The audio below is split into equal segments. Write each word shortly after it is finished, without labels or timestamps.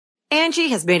Angie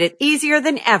has made it easier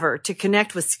than ever to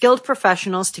connect with skilled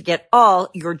professionals to get all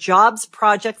your jobs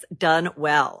projects done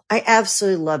well. I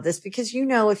absolutely love this because,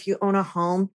 if you own a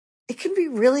home, it can be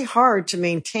really hard to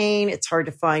maintain. It's hard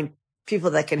to find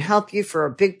people that can help you for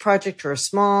a big project or a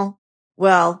small.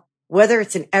 Well, whether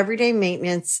it's in everyday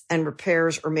maintenance and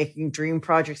repairs or making dream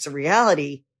projects a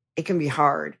reality, it can be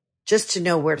hard just to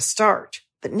know where to start.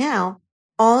 But now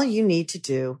all you need to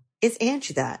do is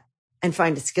Angie that and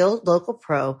find a skilled local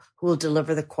pro who will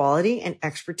deliver the quality and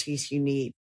expertise you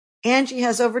need. Angie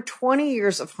has over 20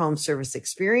 years of home service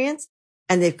experience,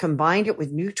 and they've combined it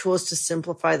with new tools to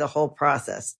simplify the whole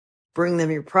process. Bring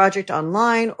them your project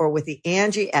online or with the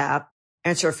Angie app,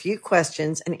 answer a few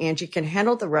questions, and Angie can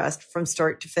handle the rest from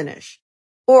start to finish.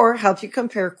 Or help you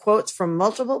compare quotes from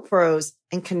multiple pros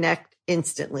and connect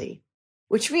instantly,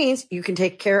 which means you can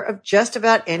take care of just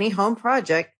about any home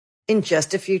project in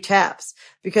just a few taps.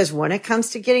 Because when it comes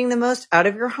to getting the most out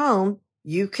of your home,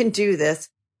 you can do this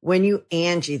when you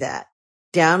Angie that.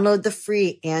 Download the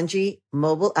free Angie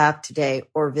mobile app today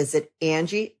or visit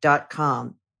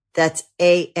Angie.com. That's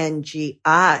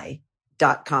ANGI.com.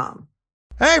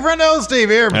 Hey, friendo, Steve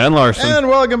here. And Larson. And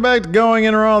welcome back to Going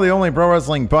In Raw, the only pro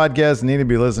wrestling podcast you need to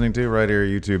be listening to right here at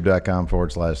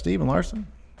youtube.com/Steve and Larson.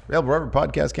 Available wherever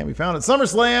podcasts can be found at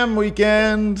Summerslam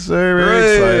weekend. So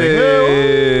very exciting.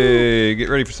 Hey, get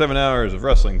ready for 7 hours of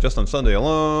wrestling just on Sunday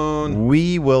alone.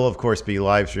 We will, of course, be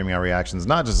live streaming our reactions,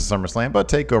 not just to SummerSlam, but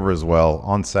TakeOver as well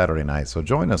on Saturday night. So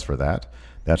join us for that.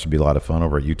 That should be a lot of fun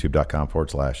over at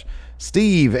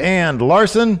youtube.com/Steve and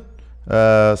Larson.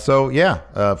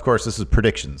 Of course, this is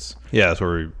predictions. Yeah, that's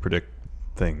where we predict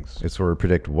things. It's where we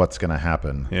predict what's going to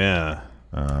happen. Yeah.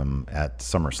 At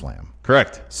SummerSlam.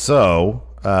 Correct. So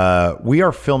we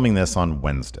are filming this on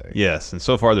Wednesday. Yes, and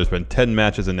so far there's been 10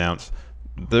 matches announced.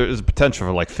 There is a potential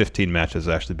for like 15 matches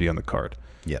to actually be on the card.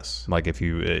 Yes. Like if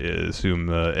you assume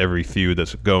every feud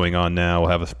that's going on now will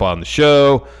have a spot on the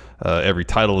show, every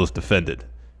title is defended.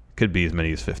 Could be as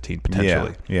many as 15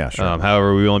 potentially. Yeah, sure.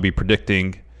 However, we will only be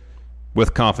predicting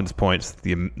with confidence points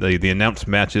the announced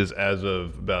matches as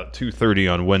of about 2:30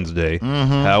 on Wednesday.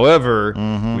 Mm-hmm. However,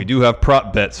 we do have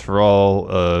prop bets for all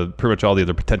pretty much all the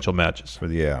other potential matches.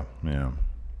 Yeah.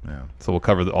 So we'll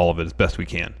cover all of it as best we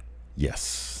can.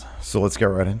 Yes. So let's get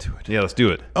right into it. Yeah, let's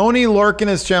do it. Oney Lorcan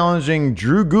is challenging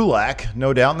Drew Gulak,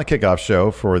 no doubt, in the kickoff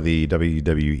show for the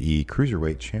WWE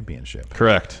Cruiserweight Championship.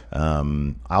 Correct.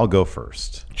 I'll go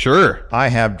first. Sure. I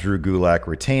have Drew Gulak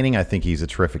retaining. I think he's a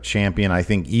terrific champion. I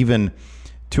think even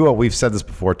we've said this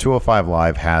before, 205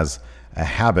 Live has a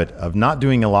habit of not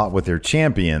doing a lot with their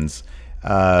champions.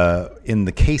 In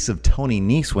the case of Tony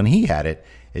Nese, when he had it,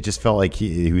 it just felt like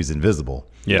he was invisible.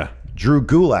 Yeah. Drew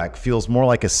Gulak feels more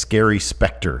like a scary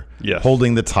specter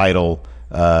holding the title.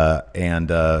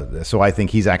 So I think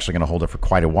he's actually going to hold it for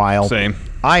quite a while. Same.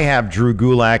 I have Drew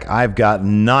Gulak. I've got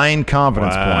 9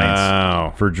 confidence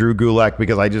points for Drew Gulak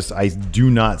because I do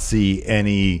not see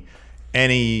any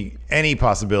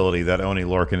possibility that Oney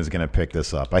Lorcan is going to pick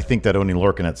this up. I think that Oney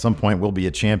Lorcan at some point will be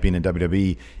a champion in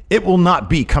WWE. It will not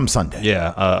be come Sunday.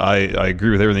 Yeah, I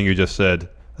agree with everything you just said.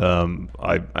 I'm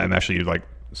actually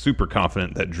super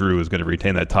confident that Drew is going to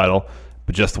retain that title,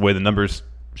 but just the way the numbers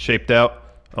shaped out,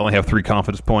 I only have 3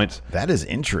 confidence points. That is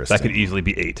interesting. That could easily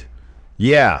be 8.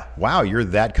 Yeah. Wow, you're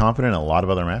that confident in a lot of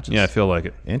other matches? Yeah, I feel like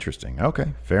it. Interesting.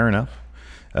 Okay, fair enough.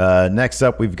 Next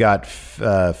up, we've got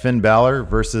Finn Balor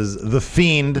versus The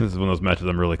Fiend. This is one of those matches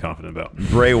I'm really confident about.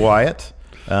 Bray Wyatt.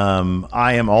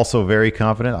 I am also very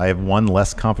confident. I have 1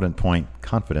 less confidence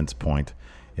point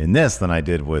in this than I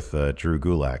did with Drew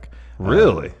Gulak.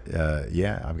 Really?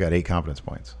 Yeah, I've got 8 confidence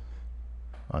points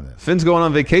on this. Finn's going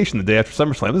on vacation the day after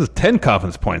SummerSlam. This is 10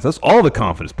 confidence points. That's all the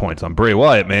confidence points on Bray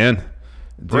Wyatt, man.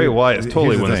 Bray Wyatt is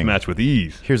totally winning this match with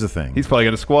ease. Here's the thing. He's probably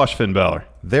going to squash Finn Balor.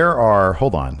 There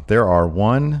are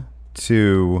 1,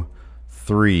 2,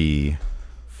 3,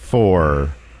 4,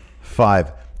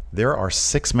 5. There are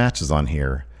 6 matches on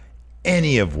here,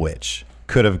 any of which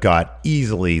could have got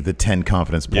easily the 10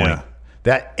 confidence point. Yeah.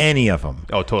 That any of them.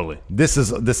 Oh, totally. This.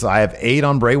 I have 8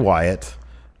 on Bray Wyatt,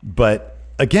 but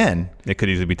again, it could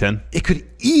easily be 10. It could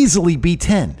easily be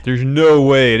 10. There's no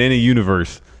way in any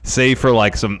universe, save for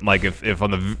if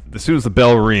on as soon as the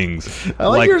bell rings. I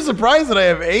like you're surprised that I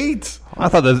have 8. I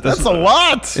thought that's a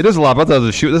lot. It is a lot. But I thought it was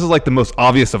a shoot. This is like the most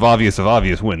obvious of obvious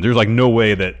wins. There's no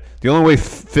way that the only way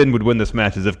Finn would win this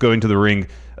match is if going to the ring,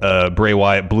 Bray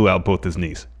Wyatt blew out both his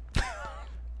knees.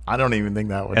 I don't even think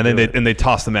that would. And then they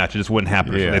toss the match. It just wouldn't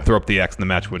happen. Yeah. They throw up the X and the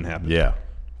match wouldn't happen. Yeah.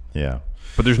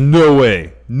 But there's no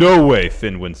way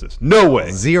Finn wins this. No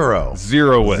way. Zero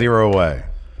way.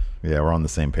 Yeah, Yeah, we're on the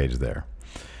same page there.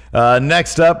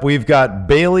 Next up, we've got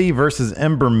Bayley versus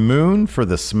Ember Moon for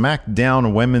the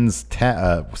SmackDown Women's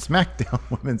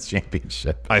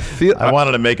Championship. I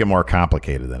wanted to make it more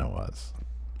complicated than it was.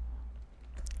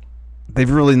 They've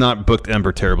really not booked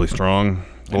Ember terribly strong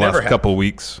the last couple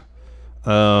weeks.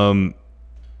 So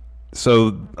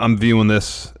I'm viewing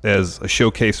this as a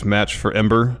showcase match for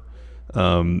Ember.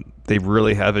 They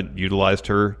really haven't utilized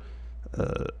her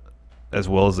as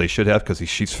well as they should have because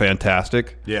she's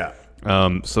fantastic. Yeah.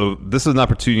 So this is an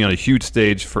opportunity on a huge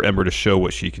stage for Ember to show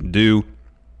what she can do.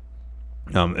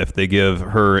 If they give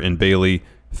her and Bayley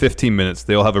 15 minutes,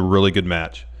 they'll have a really good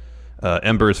match.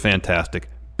 Ember is fantastic.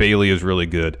 Bayley is really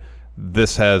good.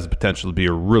 This has potential to be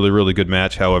a really, really good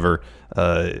match. However,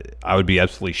 I would be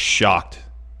absolutely shocked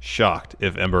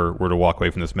if Ember were to walk away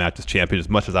from this match as champion. As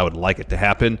much as I would like it to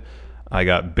happen, I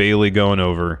got Bayley going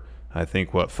over. I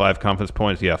think, 5 confidence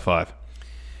points? Yeah, 5.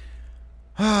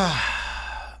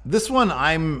 This one,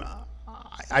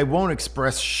 I won't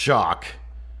express shock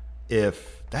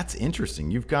if that's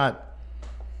interesting. You've got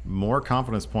more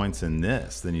confidence points in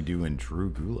this than you do in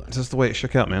Drew Gulak. It's just the way it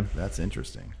shook out, man. That's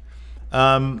interesting.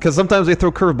 Because sometimes they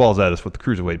throw curveballs at us with the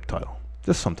Cruiserweight title.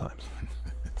 Just sometimes.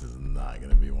 This is not going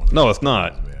to be one of those. No, it's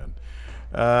not. Man.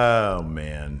 Oh,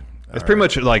 man. It's pretty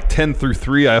much like 10 through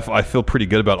 3. I feel pretty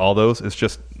good about all those. It's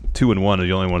just 2 and 1 are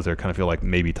the only ones that kind of feel like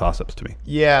maybe toss-ups to me.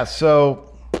 Yeah,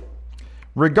 so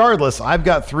regardless, I've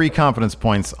got 3 confidence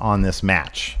points on this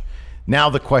match. Now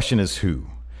the question is who?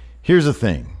 Here's the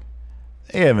thing.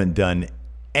 They haven't done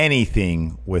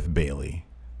anything with Bayley.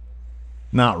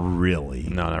 Not really.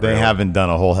 No, not really. They haven't done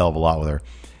a whole hell of a lot with her.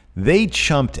 They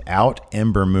chumped out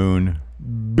Ember Moon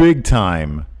big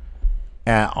time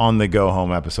on the Go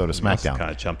Home episode of SmackDown.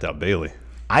 Kind of chumped out Bayley.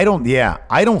 I don't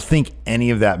think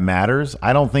any of that matters.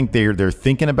 I don't think they're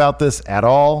thinking about this at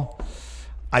all.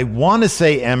 I want to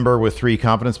say Ember with 3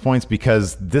 confidence points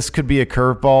because this could be a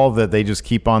curveball that they just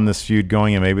keep on this feud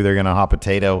going and maybe they're going to hot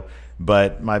potato.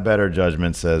 But my better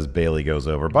judgment says Bayley goes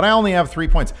over. But I only have 3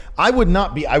 points. I would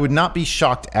not be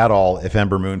shocked at all if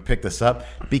Ember Moon picked this up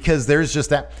because there's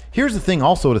just that. Here's the thing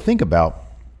also to think about.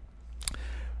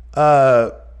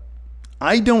 I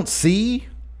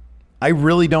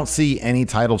really don't see any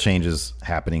title changes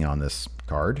happening on this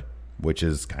card, which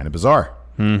is kind of bizarre.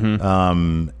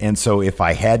 Mm-hmm. And so if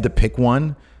I had to pick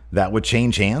one that would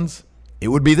change hands, it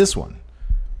would be this one.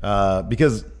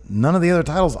 Because none of the other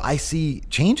titles I see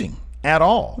changing at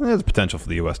all. There's potential for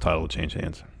the U.S. title to change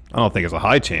hands. I don't think it's a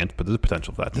high chance, but there's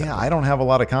potential for that to happen. I don't have a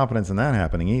lot of confidence in that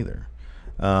happening either.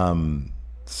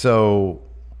 So,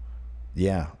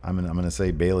 yeah, I'm gonna say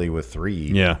Bayley with 3.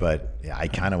 Yeah. But I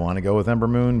kind of want to go with Ember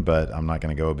Moon, but I'm not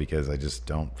going to go because I just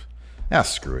don't.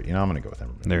 Screw it. I'm going to go with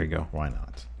Ember Moon. There you go. Why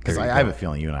not? Because I have a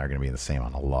feeling you and I are going to be the same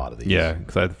on a lot of these. Yeah,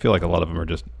 because I feel like a lot of them are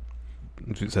just.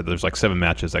 You said there's like 7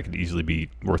 matches that could easily be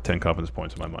worth 10 confidence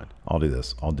points in my mind. I'll do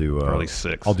this. I'll do or at least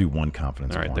 6. I'll do 1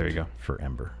 confidence point. All right, there you go. For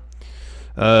Ember.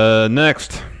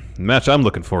 Next match I'm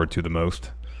looking forward to the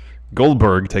most: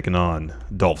 Goldberg taking on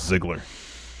Dolph Ziggler.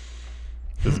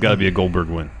 This has got to be a Goldberg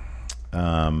win.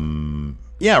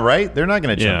 Yeah, right. They're not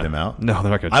going to jump him out. No,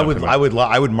 they're not going to.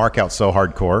 I would mark out so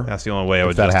hardcore. That's the only way I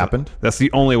would. If that happened. That's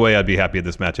the only way I'd be happy if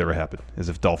this match ever happened. Is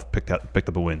if Dolph picked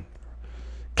up a win.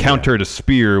 Countered a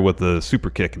spear with the super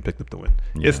kick and picked up the win.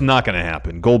 Yeah. It's not going to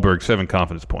happen. Goldberg 7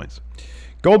 confidence points.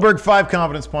 Goldberg 5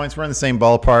 confidence points. We're in the same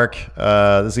ballpark.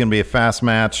 This is going to be a fast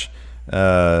match.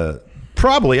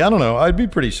 Probably, I don't know. I'd be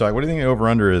pretty shocked. What do you think the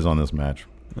over/under is on this match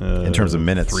in terms of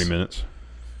minutes? 3 minutes.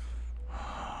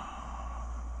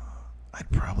 I'd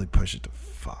probably push it to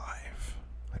 5.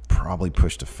 I'd probably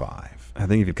push to 5. I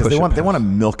think if you because they want to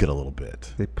milk it a little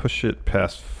bit. They push it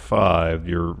past 5 .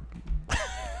 You're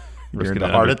risking a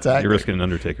heart attack. You're risking an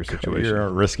Undertaker situation. You're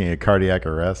risking a cardiac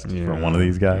arrest for one of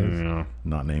these guys. Yeah.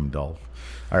 Not named Dolph.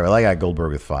 All right, well, I got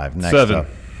Goldberg with 5.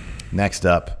 Next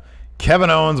up, Kevin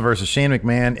Owens versus Shane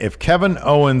McMahon. If Kevin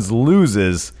Owens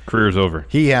loses, career's over.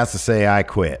 He has to say, I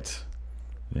quit.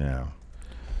 Yeah.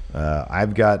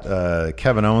 I've got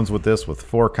Kevin Owens with this with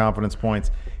 4 confidence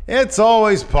points. It's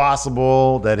always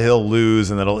possible that he'll lose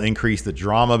and that'll increase the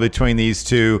drama between these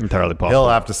two. Entirely possible. He'll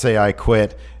have to say, I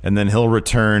quit, and then he'll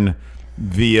return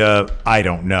via, I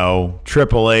don't know,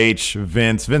 Triple H,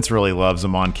 Vince. Vince really loves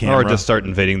him on camera. Or just start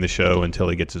invading the show until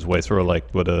he gets his way. Sort of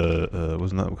like what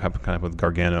wasn't that what happened kind of with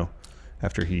Gargano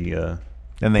after he...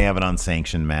 Then they have an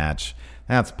unsanctioned match.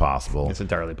 That's possible. It's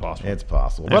entirely possible. It's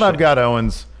possible. But I've got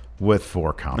Owens with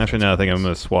 4 confidence Actually, now I think I'm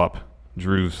going to swap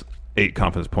Drew's 8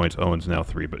 confidence points. Owens now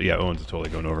 3, but yeah, Owens is totally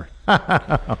going over.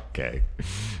 Okay,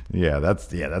 that's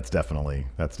definitely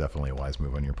a wise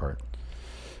move on your part.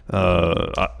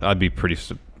 I'd be pretty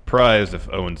surprised if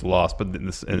Owens lost, but at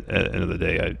the end of the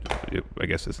day, I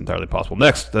guess it's entirely possible.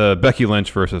 Next, Becky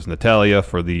Lynch versus Natalya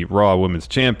for the Raw Women's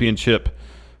Championship.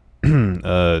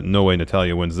 No way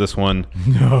Natalya wins this one.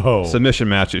 No. Submission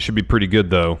match. It should be pretty good,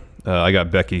 though. I got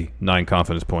Becky 9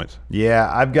 confidence points. Yeah,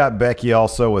 I've got Becky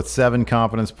also with 7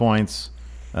 confidence points.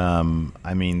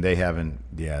 I mean, they haven't.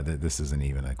 Yeah, this isn't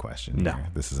even a question. No,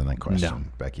 this isn't a question. No.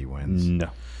 Becky wins. No.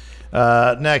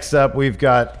 Next up, we've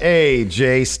got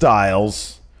AJ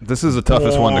Styles. This is the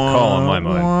toughest one to call in my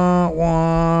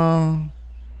mind.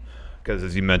 Because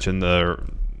as you mentioned,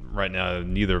 right now,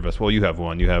 neither of us. Well, you have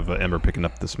one. You have Ember picking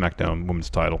up the SmackDown Women's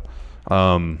title.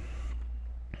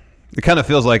 It kind of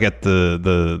feels like at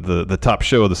the top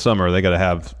show of the summer, they got to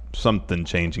have something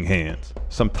changing hands,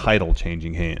 some title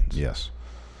changing hands. Yes.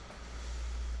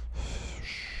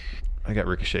 I got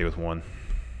Ricochet with 1.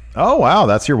 Oh wow,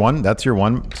 that's your one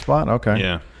spot. Okay,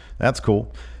 yeah, that's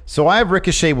cool. So I have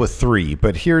Ricochet with 3,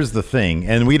 but here's the thing,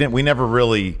 and we never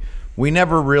really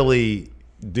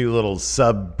do little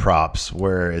sub props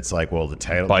where it's like, well, the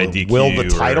title by DQ, will the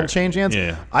title change hands?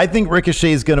 Yeah, I think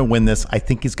Ricochet is going to win this. I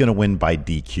think he's going to win by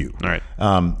DQ. All right.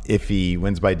 If he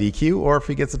wins by DQ or if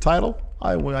he gets the title,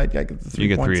 I get the 3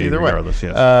 you points get 3 either regardless, way.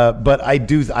 Yes. But I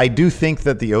do think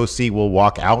that the OC will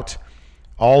walk out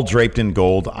all draped in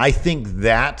gold. I think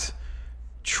that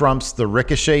trumps the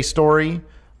Ricochet story.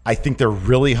 I think they're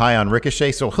really high on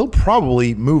Ricochet, so he'll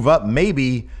probably move up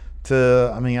maybe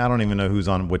to, I mean, I don't even know who's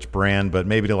on which brand, but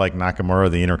maybe to like Nakamura,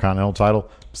 the Intercontinental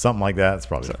title, something like that. It's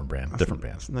probably a different brand. Different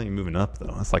bands. It's not even moving up,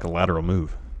 though. That's like a lateral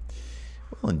move.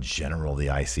 Well, in general,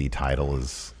 the IC title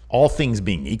is, all things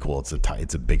being equal, it's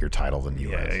a bigger title than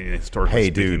US. Yeah, historically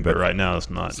speaking, dude, but right now it's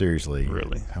not. Seriously,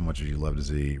 really. How much would you love to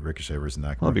see Ricochet versus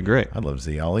Nakamura? That'd be great. I'd love to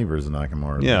see Ali versus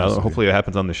Nakamura. Yeah, hopefully it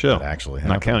happens on the show. It actually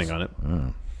happens. happens. Not counting on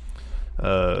it.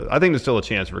 I think there's still a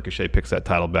chance Ricochet picks that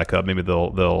title back up. Maybe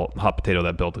they'll hot potato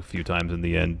that belt a few times. In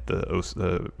the end,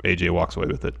 AJ walks away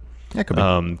with it. That could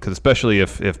be. Because especially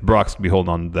if Brock's going to be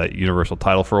holding on to that Universal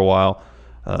title for a while,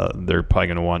 they're probably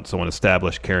going to want someone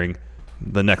established carrying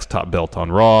the next top belt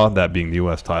on Raw, that being the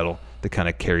U.S. title, to kind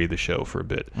of carry the show for a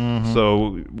bit. Mm-hmm.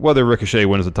 So whether Ricochet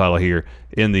wins the title here,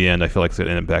 in the end, I feel like it's going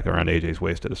to end up back around AJ's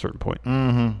waist at a certain point.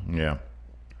 Mm-hmm. Yeah.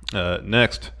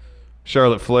 Next,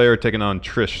 Charlotte Flair taking on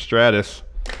Trish Stratus.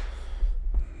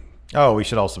 Oh, we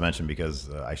should also mention because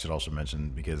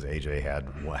AJ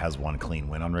has one clean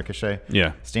win on Ricochet.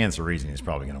 Yeah, stands to reason he's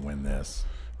probably going to win this.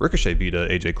 Ricochet beat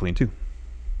AJ clean too.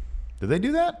 Did they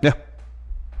do that? Yeah.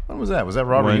 When was that? Was that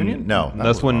Raw Reunion? No,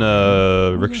 that's when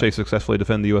Ricochet successfully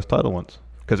defended the U.S. title once.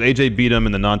 Because AJ beat him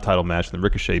in the non-title match, and then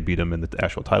Ricochet beat him in the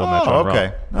actual title match on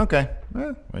Raw. Okay.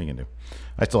 What are you gonna do?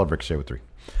 I still have Ricochet with 3.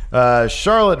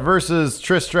 Charlotte versus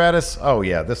Trish Stratus. Oh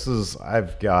yeah, this is.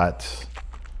 I've got.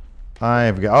 Oh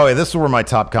yeah, this is where my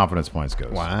top confidence points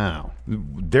goes. Wow.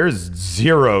 There's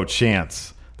zero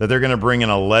chance that they're gonna bring in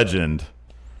a legend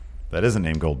that isn't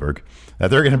named Goldberg. That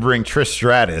they're gonna bring Trish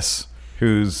Stratus,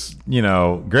 who's,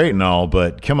 great and all,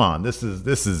 but come on,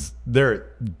 they're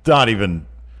not even,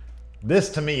 this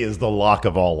to me is the lock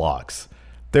of all locks.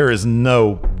 There is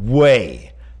no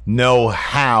way, no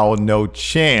how, no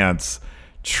chance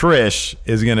Trish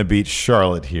is going to beat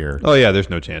Charlotte here. Oh yeah, there's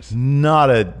no chance.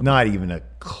 Not even a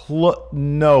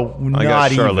I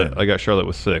got Charlotte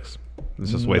with 6. It's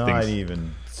just the way things. Not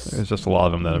even. There's just a lot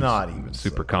of them that not I'm even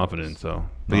super so confident. So,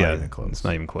 but not yeah, even close. It's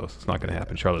not even close. It's not going to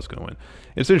happen. Charlotte's going to win.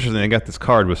 It's interesting. They got this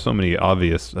card with so many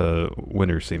obvious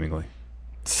winners, seemingly.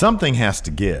 Something has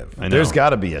to give. There's got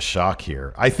to be a shock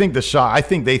here. I think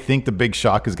they think the big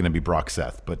shock is going to be Brock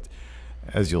Seth, but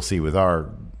as you'll see with I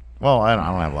don't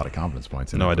have a lot of confidence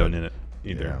points in it. No, I don't in it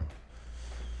either.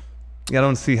 Yeah, I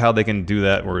don't see how they can do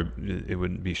that where it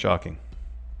wouldn't be shocking.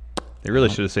 They really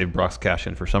should have saved Brock's cash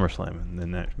in for SummerSlam, and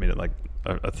then that made it like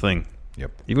a thing.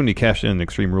 Yep. Even when he cashed in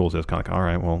Extreme Rules, it was kind of like,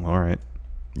 all right.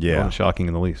 Yeah. It wasn't shocking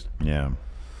in the least. Yeah.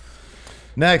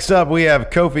 Next up, we have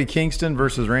Kofi Kingston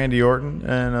versus Randy Orton,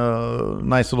 and a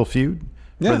nice little feud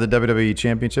for the WWE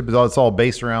Championship. It's all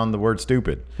based around the word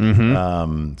stupid.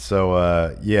 Mm-hmm.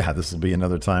 This will be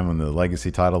another time when the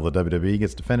legacy title of the WWE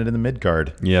gets defended in the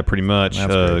mid-card. Yeah, pretty much.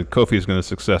 Kofi is going to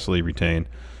successfully retain.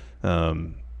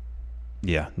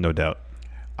 Yeah, no doubt.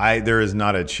 There is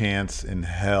not a chance in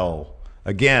hell.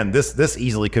 Again, this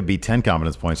easily could be 10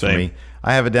 confidence points for me.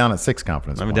 I have it down at 6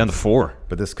 confidence points. I have it down to 4.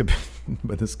 But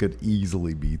this could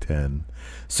easily be 10.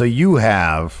 So you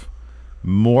have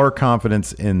more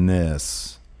confidence in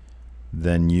this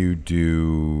than you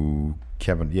do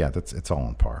Kevin. Yeah, it's all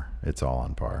on par. It's all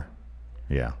on par.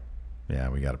 Yeah. Yeah,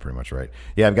 we got it pretty much right.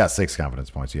 Yeah, I've got 6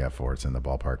 confidence points. You have 4. It's in the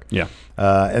ballpark. Yeah.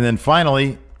 And then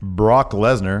finally, Brock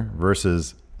Lesnar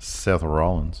versus Seth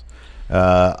Rollins.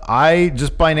 I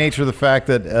just by nature of the fact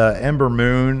that Ember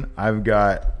Moon, I've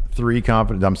got one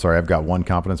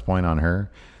confidence point on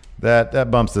her. That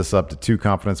bumps this up to 2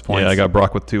 confidence points. Yeah, I got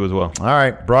Brock with 2 as well. All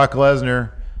right, Brock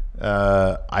Lesnar.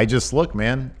 I just look,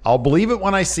 man. I'll believe it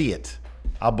when I see it.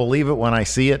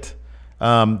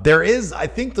 There is, I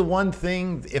think, the one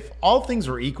thing. If all things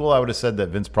were equal, I would have said that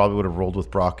Vince probably would have rolled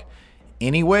with Brock,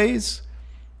 anyways.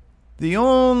 The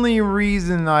only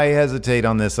reason I hesitate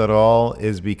on this at all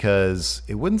is because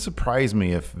it wouldn't surprise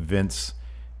me if Vince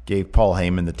gave Paul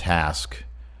Heyman the task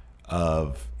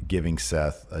of giving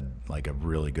Seth a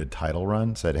really good title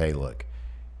run, said, hey, look,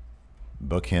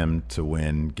 book him to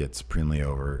win, get supremely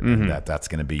over, and that's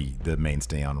going to be the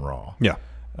mainstay on Raw. Yeah.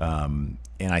 And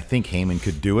I think Heyman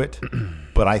could do it,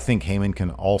 but I think Heyman can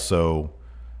also,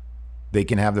 they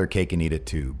can have their cake and eat it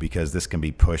too, because this can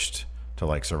be pushed to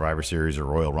like Survivor Series or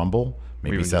Royal Rumble.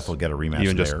 Maybe Seth will get a rematch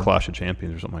even there. Just Clash of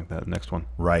Champions or something like that, the next one.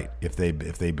 Right. If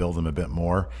they build him a bit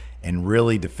more and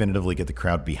really definitively get the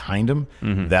crowd behind him,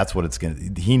 that's what it's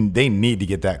going to. They need to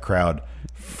get that crowd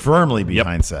firmly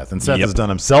behind Seth. And Seth has done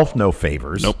himself no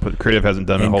favors. Nope. But Creative hasn't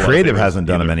done and Creative hasn't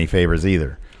done him any favors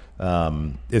either.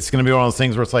 It's going to be one of those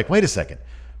things where it's like, wait a second,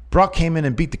 Brock came in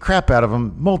and beat the crap out of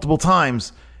him multiple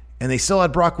times, and they still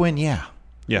had Brock win. Yeah.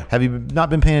 Have you not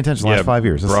been paying attention the last 5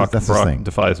 years? Brock that's the thing.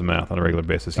 Defies the math on a regular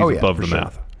basis. He's above the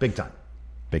math. Big time.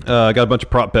 I got a bunch of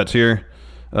prop bets here.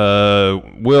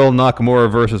 Will Nakamura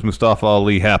versus Mustafa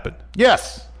Ali happen?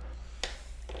 Yes.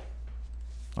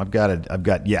 I've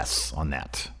got yes on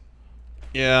that.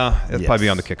 Yeah, it'll probably be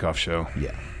on the kickoff show.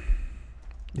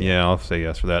 Yeah, I'll say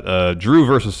yes for that. Drew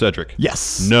versus Cedric.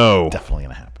 Yes. No. Definitely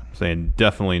going to happen. Saying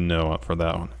definitely no for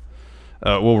that one.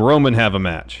 Will Roman have a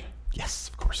match? Yes,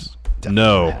 of course.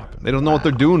 No, they don't know what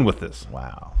they're doing with this.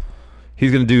 Wow.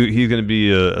 He's gonna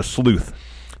be a sleuth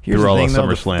through all of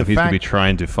SummerSlam. He's gonna be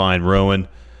trying to find Rowan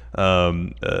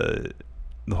the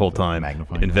whole time,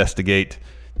 investigate,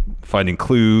 finding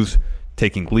clues,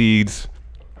 taking leads.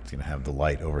 He's gonna have the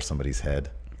light over somebody's head.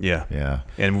 Yeah.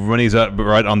 And when he's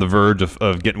right on the verge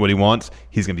of getting what he wants,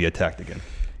 he's gonna be attacked again.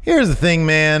 Here's the thing,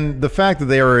 man. The fact that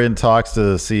they were in talks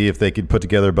to see if they could put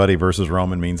together Buddy versus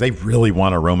Roman means they really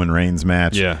want a Roman Reigns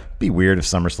match. Yeah. It'd be weird if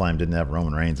SummerSlam didn't have a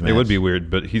Roman Reigns match. It would be weird,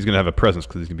 but he's going to have a presence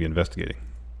because he's going to be investigating.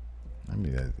 I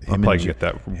mean, I'll probably get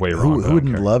that way wrong. Who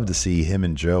wouldn't love to see him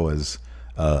and Joe as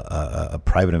a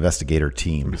private investigator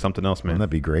team? It'd be something else, man. Wouldn't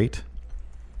that be great?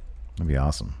 That'd be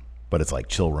awesome. But it's like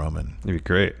chill Roman. It'd be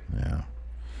great. Yeah.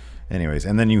 Anyways,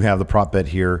 and then you have the prop bet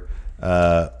here.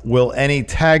 Will any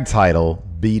tag title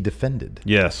be defended?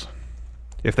 Yes.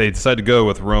 If they decide to go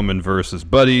with Roman versus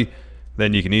Buddy,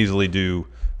 then you can easily do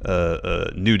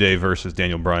New Day versus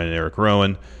Daniel Bryan and Eric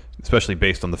Rowan, especially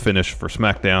based on the finish for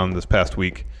SmackDown this past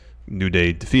week. New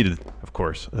Day defeated, of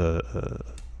course,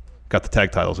 got the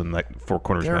tag titles in that Four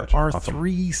Corners match. There are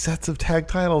 3 sets of tag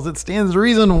titles. It stands to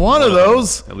reason one of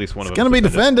those, at least one of them, is going to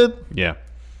be defended.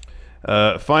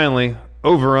 Yeah. Finally,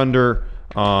 over/under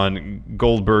on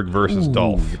Goldberg versus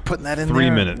Dolph. You're putting that in 3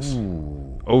 there? minutes.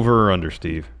 Ooh. Over or under,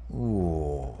 Steve?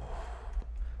 Ooh.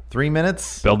 3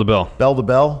 minutes? Bell to bell. Bell to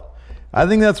bell? I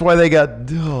think that's why they got...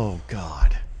 Oh,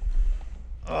 God.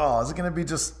 Oh, is it going to be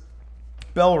just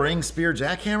bell, ring, spear,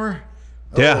 jackhammer?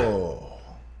 Yeah. Oh.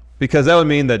 Because that would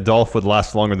mean that Dolph would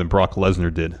last longer than Brock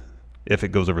Lesnar did if it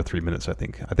goes over 3 minutes, I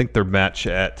think. I think their match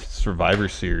at Survivor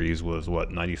Series was,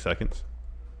 90 seconds?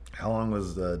 How long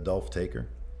was Dolph Taker?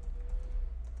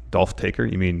 Dolph Taker?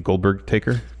 You mean Goldberg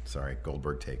Taker? Sorry,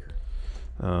 Goldberg Taker.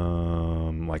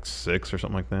 Like 6 or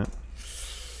something like that.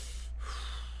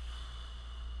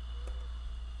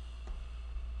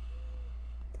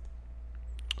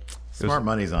 Smart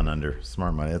money's on under.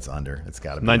 Smart money, it's under. It's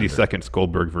got to be 90 under. seconds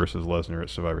Goldberg versus Lesnar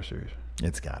at Survivor Series.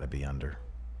 It's got to be under.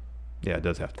 Yeah, it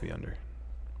does have to be under.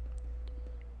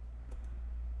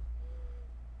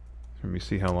 Let me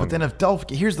see how long. But then if Dolph,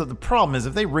 here's the problem is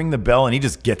if they ring the bell and he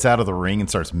just gets out of the ring and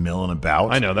starts milling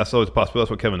about. I know, that's always possible.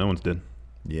 That's what Kevin Owens did.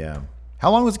 Yeah.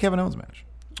 How long was the Kevin Owens match?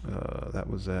 That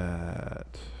was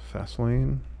at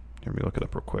Fastlane. Let me look it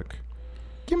up real quick.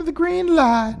 Give me the green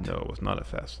light. No, it was not at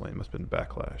Fastlane. It must have been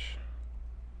Backlash.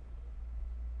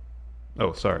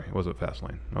 Oh, sorry. It wasn't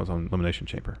Fastlane. I was on Elimination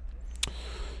Chamber.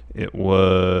 It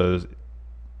was...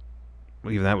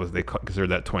 Well, even that was... They considered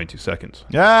that 22 seconds.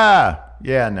 Yeah.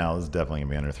 Yeah, no. This is definitely going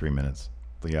to be under 3 minutes.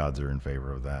 The odds are in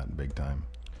favor of that big time.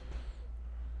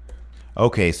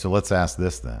 Okay, so let's ask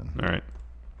this then. All right.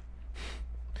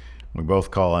 We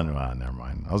both call on... never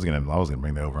mind. I was gonna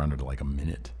bring the over-under to like a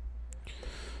minute.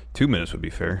 2 minutes would be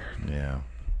fair. Yeah.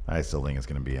 I still think it's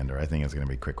going to be under. I think it's going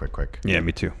to be quick. Yeah,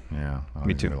 me too. Yeah.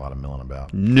 Me too. A lot of milling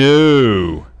about.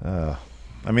 No.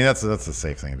 I mean, that's a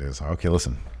safe thing to do. So, okay,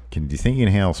 listen. Do you think you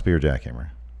can handle spear jackhammer?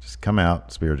 Just come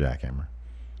out, spear jackhammer.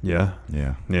 Yeah.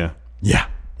 Yeah. Yeah. Yeah.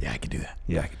 Yeah, I can do that.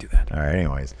 Yeah, I can do that. All right,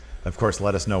 anyways. Of course,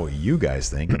 let us know what you guys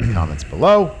think in the comments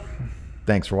below.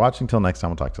 Thanks for watching. Till next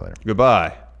time, we'll talk to you later.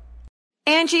 Goodbye.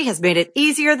 Angie has made it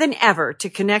easier than ever to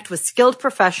connect with skilled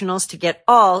professionals to get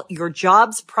all your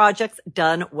jobs projects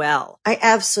done well. I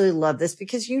absolutely love this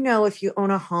because, you know, if you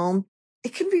own a home,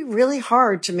 it can be really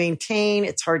hard to maintain.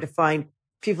 It's hard to find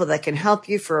people that can help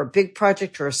you for a big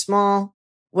project or a small.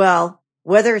 Well,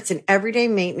 whether it's in everyday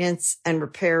maintenance and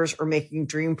repairs or making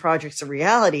dream projects a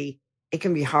reality, it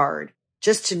can be hard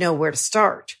just to know where to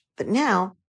start. But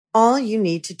now all you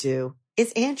need to do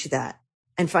is Angie that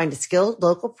and find a skilled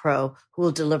local pro who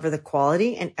will deliver the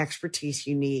quality and expertise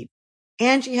you need.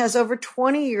 Angie has over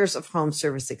 20 years of home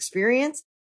service experience,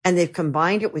 and they've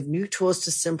combined it with new tools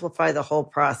to simplify the whole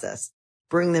process.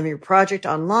 Bring them your project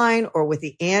online or with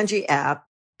the Angie app,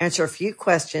 answer a few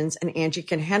questions, and Angie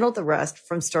can handle the rest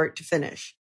from start to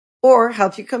finish. Or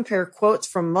help you compare quotes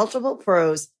from multiple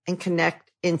pros and connect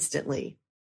instantly,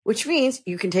 which means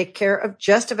you can take care of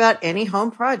just about any home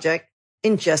project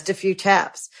in just a few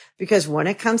taps. Because when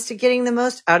it comes to getting the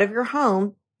most out of your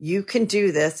home, you can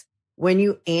do this when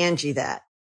you Angie that.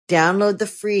 Download the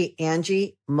free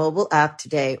Angie mobile app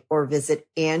today or visit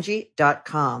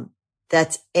Angie.com.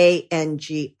 That's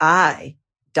ANGI.com.